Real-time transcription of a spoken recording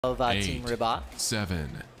of Team 8, Ribot.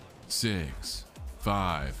 7, 6,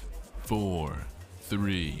 5, 4,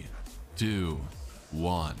 3, 2,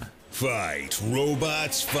 1. Fight,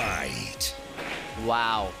 robots, fight.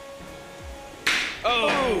 Wow.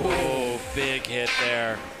 Oh, big hit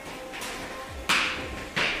there.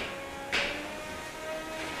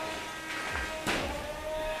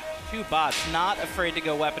 Two bots not afraid to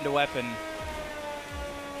go weapon to weapon.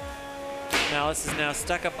 Malice is now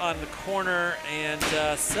stuck up on the corner, and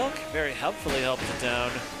Silk very helpfully helps it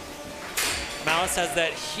down. Malice has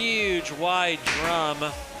that huge, wide drum.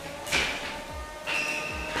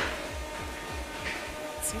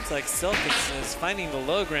 It seems like Silk is finding the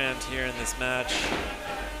low ground here in this match.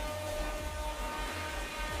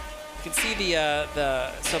 You can see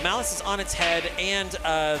so Malice is on its head, and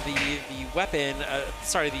the weapon,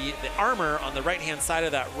 the armor on the right-hand side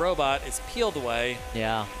of that robot is peeled away.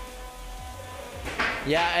 Yeah.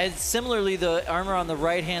 Yeah, and similarly, the armor on the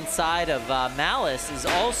right-hand side of Malice is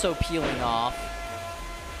also peeling off.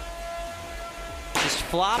 Just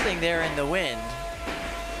flopping there in the wind.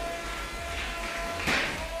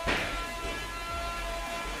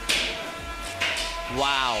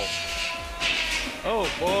 Wow. Oh,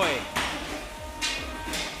 boy.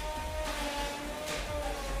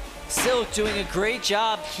 Silk doing a great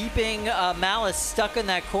job keeping Malice stuck in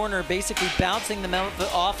that corner, basically bouncing them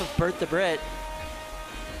off of Bert the Brit.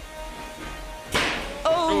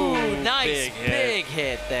 Oh, ooh, nice big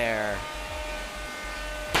hit there.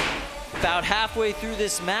 About halfway through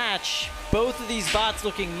this match, both of these bots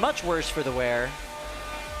looking much worse for the wear.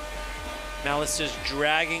 Malice just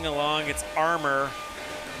dragging along its armor.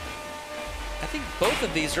 I think both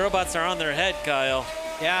of these robots are on their head, Kyle.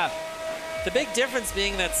 Yeah. The big difference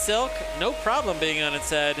being that Silk, no problem being on its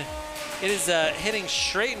head. It is hitting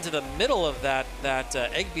straight into the middle of that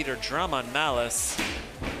egg beater drum on Malice.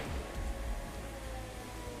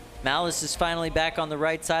 Malice is finally back on the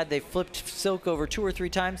right side. They flipped Silk over 2 or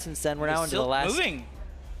 3 times since then. We're now into the last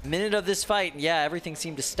minute of this fight. Yeah, everything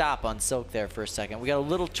seemed to stop on Silk there for a second. We got a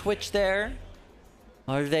little twitch there.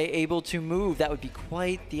 Are they able to move? That would be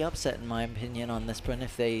quite the upset, in my opinion, on this one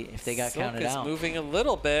if they got counted out. Silk is moving a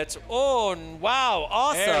little bit. Oh, wow,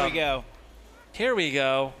 awesome. There we go. Here we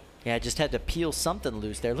go. Yeah, just had to peel something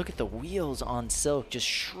loose there. Look at the wheels on Silk, just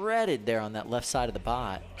shredded there on that left side of the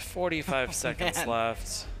bot. 45 seconds man.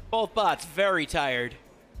 left. Both bots very tired.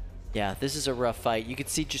 Yeah, this is a rough fight. You can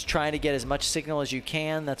see just trying to get as much signal as you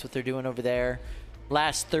can. That's what they're doing over there.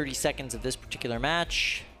 Last 30 seconds of this particular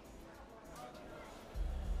match.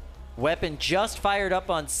 Weapon just fired up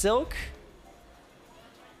on Silk.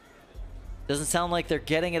 Doesn't sound like they're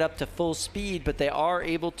getting it up to full speed, but they are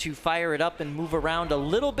able to fire it up and move around a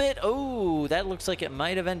little bit. Oh, that looks like it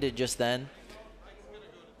might have ended just then.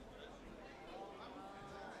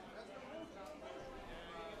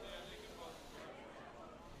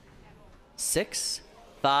 Six,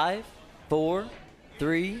 5, 4,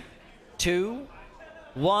 3, 2,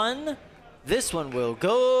 1. This one will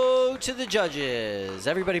go to the judges.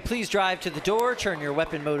 Everybody please drive to the door, turn your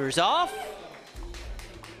weapon motors off.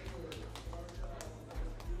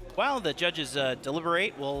 While the judges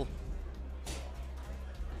deliberate, we'll...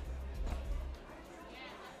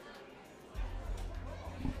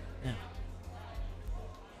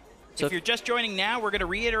 So if you're just joining now, we're going to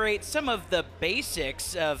reiterate some of the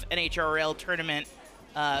basics of NHRL tournament.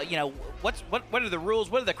 You know, what are the rules?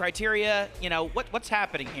 What are the criteria? You know, what's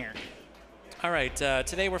happening here? All right,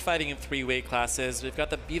 today we're fighting in 3 weight classes. We've got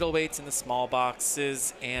the beetle weights in the small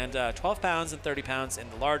boxes and 12 pounds and 30 pounds in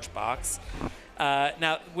the large box.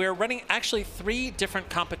 Now, we're running actually 3 different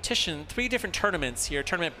tournaments here,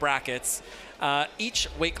 tournament brackets. Each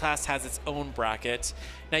weight class has its own bracket.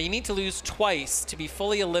 Now, you need to lose twice to be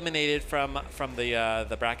fully eliminated from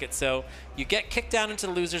the bracket. So you get kicked down into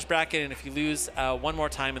the loser's bracket, and if you lose one more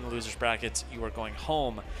time in the loser's bracket, you are going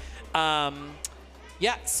home.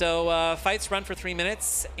 Yeah, so fights run for 3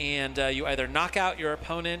 minutes, and you either knock out your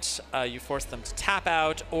opponent, you force them to tap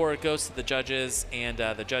out, or it goes to the judges, and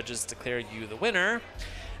the judges declare you the winner.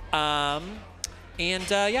 Yeah,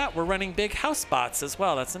 we're running big house bots as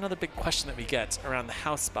well. That's another big question that we get around the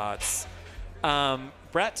house bots.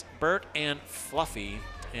 Brett, Bert, and Fluffy,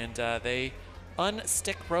 and they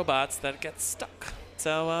unstick robots that get stuck.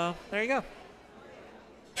 So there you go.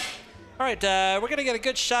 All right, we're going to get a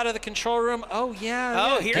good shot of the control room. Oh, yeah.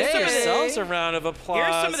 Oh, here's give some of yourselves a round of applause.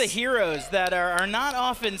 Here's some of the heroes that are not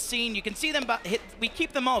often seen. You can see them. We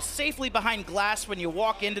keep them all safely behind glass when you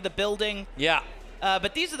walk into the building. Yeah.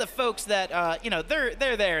 But these are the folks that, you know, they're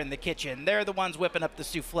there in the kitchen. They're the ones whipping up the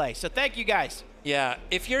souffle. So thank you guys. Yeah,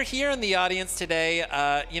 if you're here in the audience today,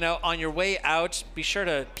 you know, on your way out, be sure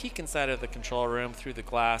to peek inside of the control room through the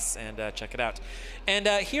glass and check it out. And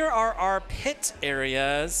here are our pit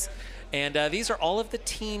areas. And these are all of the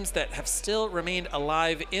teams that have still remained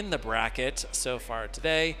alive in the bracket so far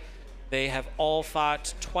today. They have all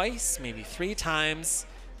fought twice, maybe 3 times.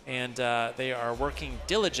 And they are working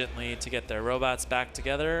diligently to get their robots back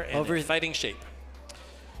together and in fighting shape.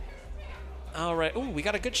 All right. Ooh, we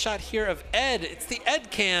got a good shot here of Ed. It's the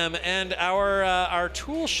Ed cam and our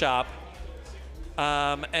tool shop.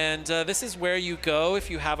 This is where you go if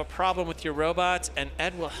you have a problem with your robot, and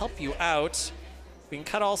Ed will help you out. We can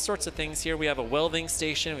cut all sorts of things here. We have a welding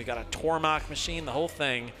station. We got a Tormach machine, the whole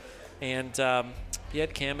thing. And the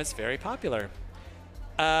Ed cam is very popular.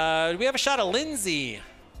 We have a shot of Lindsay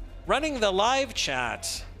running the live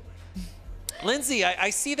chat. Lindsay, I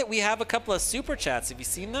see that we have a couple of super chats. Have you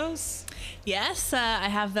seen those? Yes, I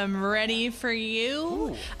have them ready for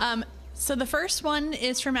you. So the first one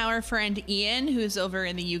is from our friend Ian, who's over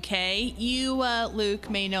in the UK. You,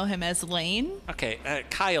 Luke, may know him as Lane. Okay,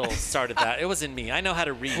 Kyle started that. It wasn't me. I know how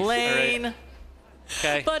to read. Lane. Right.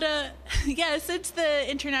 Okay. But yeah, since the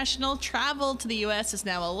international travel to the U.S. is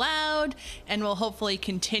now allowed and will hopefully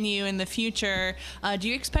continue in the future, do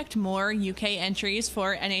you expect more UK entries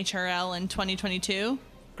for NHRL in 2022?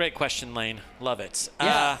 Great question, Lane. Love it.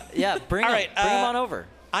 Yeah, bring them on over.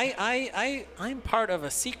 I'm part of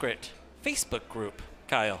a secret Facebook group,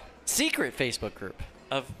 Kyle. Secret Facebook group.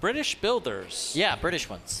 Of British builders. Yeah, British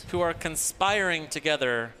ones. Who are conspiring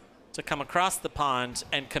together to come across the pond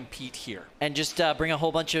and compete here. And just bring a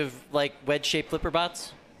whole bunch of, like, wedge-shaped flipper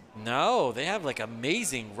bots? No, they have, like,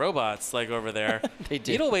 amazing robots, like, over there. They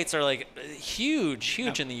do. Beetle weights are, like, huge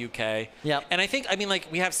in the UK. Yep. And I mean, like,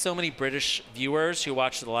 we have so many British viewers who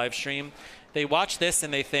watch the live stream. They watch this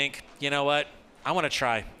and they think, you know what? I want to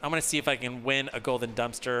try. I want to see if I can win a golden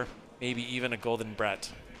dumpster, maybe even a golden Brett.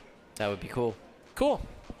 That would be cool. Cool.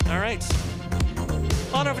 All right.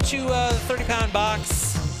 On over to the 30-pound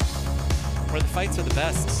box, where the fights are the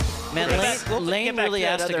best. Man, Lane really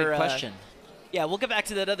asked a good question. Yeah, we'll get back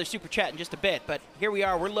to that other super chat in just a bit, but here we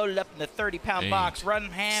are. We're loaded up in the 30-pound box.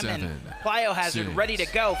 RumHam and Plyohazard ready to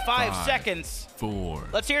go. 5 seconds. 4.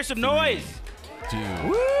 Let's hear some noise. 2.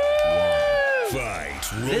 Fight.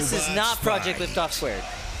 This is not Project Liftoff Squared.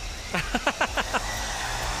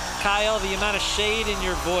 Kyle, the amount of shade in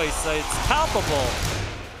your voice, it's palpable.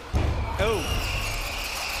 Oh.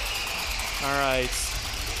 All right.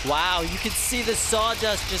 Wow, you can see the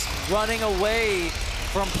sawdust just running away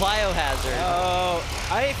from Plyohazard. Oh,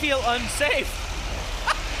 I feel unsafe.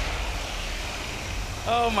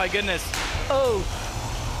 Oh my goodness. Oh.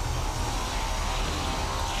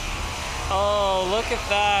 Oh, look at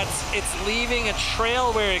that. It's leaving a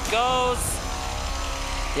trail where it goes.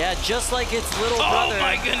 Yeah, just like its little brother. Oh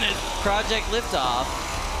my goodness. Project Liftoff.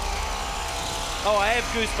 Oh, I have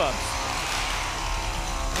goosebumps.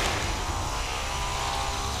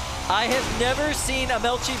 I have never seen a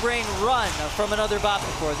Melty Brain run from another bot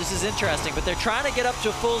before. This is interesting, but they're trying to get up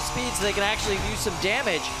to full speed so they can actually do some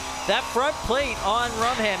damage. That front plate on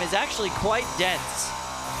RumHam is actually quite dense.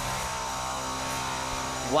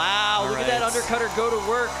 Wow, look at that undercutter go to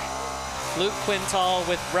work. Luke Quintal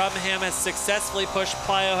with RumHam has successfully pushed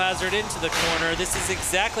Plyohazard into the corner. This is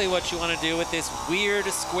exactly what you want to do with this weird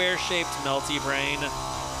square-shaped Melty Brain.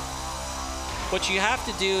 What you have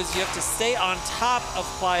to do is you have to stay on top of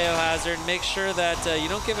Plyohazard, make sure that you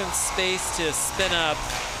don't give him space to spin up.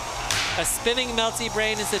 A spinning Melty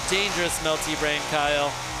Brain is a dangerous Melty Brain,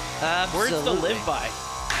 Kyle. Absolutely. Words to live by.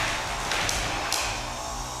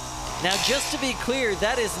 Now, just to be clear,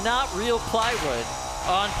 that is not real plywood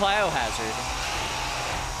on Plyohazard.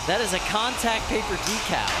 That is a contact paper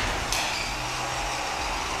decal.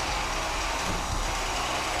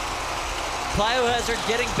 Plyohazard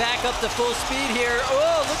getting back up to full speed here.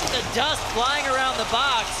 Oh, look at the dust flying around the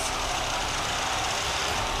box.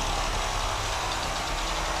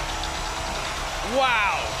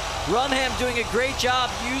 Wow. RumHam doing a great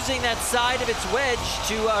job using that side of its wedge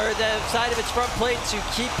to, or the side of its front plate to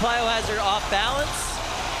keep Plyohazard off balance.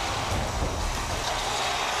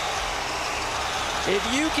 If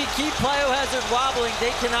you can keep Plyohazard wobbling,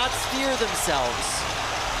 they cannot steer themselves.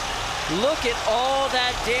 Look at all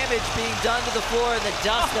that damage being done to the floor and the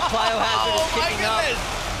dust that Plyohazard is kicking up.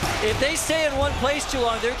 If they stay in one place too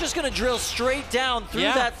long, they're just going to drill straight down through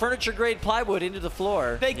that furniture-grade plywood into the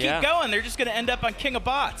floor. They keep going. They're just going to end up on King of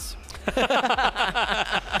Bots.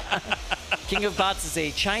 King of Bots is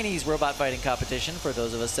a Chinese robot fighting competition for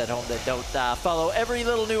those of us at home that don't follow every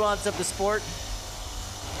little nuance of the sport.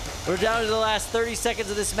 We're down to the last 30 seconds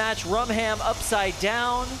of this match. RumHam upside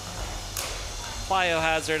down.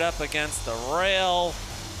 Plyohazard up against the rail.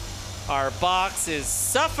 Our box is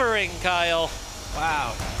suffering, Kyle.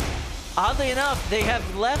 Wow. Oddly enough, they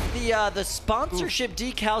have left the sponsorship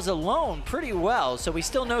decals alone pretty well, so we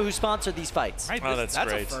still know who sponsored these fights. Right, Oh, that's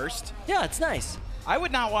great. a first. Yeah, it's nice. I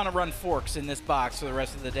would not want to run forks in this box for the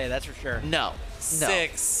rest of the day, that's for sure. No.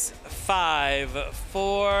 6, 5,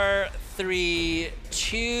 4, 3,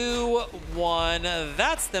 2, 1.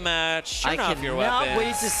 That's the match. Turn off your weapons. I cannot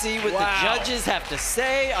wait to see what the judges have to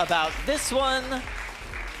say about this one.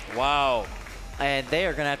 Wow. And they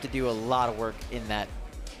are going to have to do a lot of work in that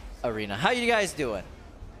arena. How you guys doing?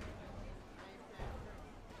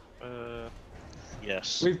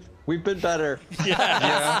 Yes. We've been better.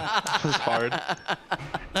 Yeah. It's hard.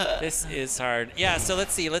 This is hard. Yeah, so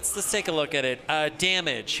let's see. Let's take a look at it.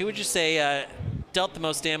 Damage. Who would you say dealt the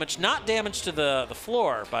most damage? Not damage to the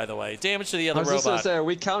floor, by the way. Damage to the other robot. I was just going to say, are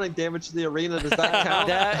we counting damage to the arena? Does that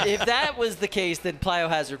count? If that was the case, then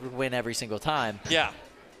Plyohazard would win every single time. Yeah.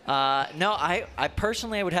 No, I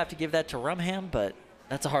personally would have to give that to RumHam, but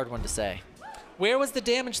that's a hard one to say. Where was the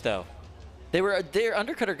damage, though? Their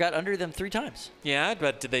undercutter got under them 3 times. Yeah,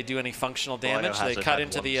 but did they do any functional damage? They cut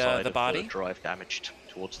into the body? Drive damaged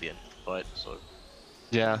towards the end of the fight, so.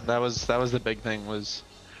 Yeah, that was the big thing, was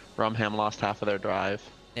RumHam lost half of their drive.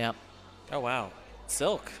 Yeah. Oh, wow.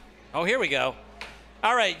 Silk. Oh, here we go.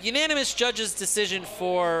 All right, unanimous judges' decision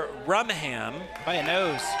for RumHam. By a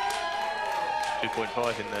nose.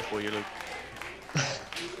 2.5 in there for you, Luke.